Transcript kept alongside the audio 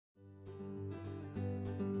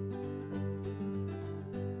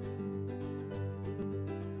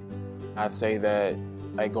I'd say that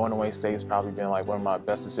going to Wayne State has probably been one of my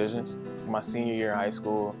best decisions. My senior year in high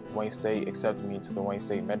school, Wayne State accepted me into the Wayne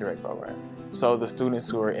State MedDirect program. So the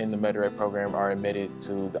students who are in the MedDirect program are admitted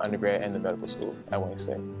to the undergrad and the medical school at Wayne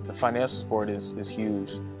State. The financial support is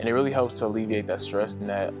huge, and it really helps to alleviate that stress and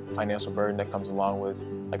that financial burden that comes along with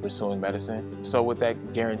pursuing medicine. So with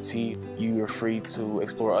that guarantee, you are free to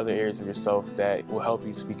explore other areas of yourself that will help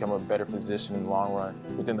you to become a better physician in the long run.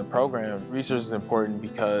 Within the program, research is important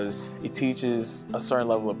because it teaches a certain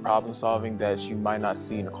level of problem solving that you might not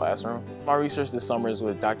see in the classroom. My research this summer is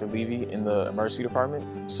with Dr. Levy in the emergency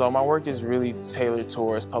department. So my work is really tailored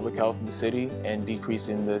towards public health in the city and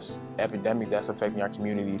decreasing this epidemic that's affecting our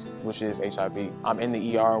communities, which is HIV. I'm in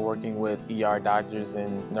the ER working with ER doctors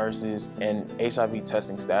and nurses and HIV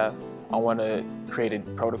testing staff. I want to create a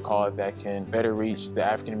protocol that can better reach the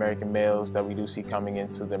African American males that we do see coming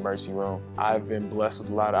into the emergency room. I've been blessed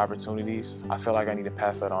with a lot of opportunities. I feel like I need to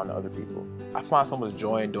pass that on to other people. I find so much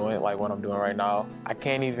joy in doing it, like what I'm doing right now. I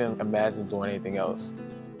can't even imagine doing anything else.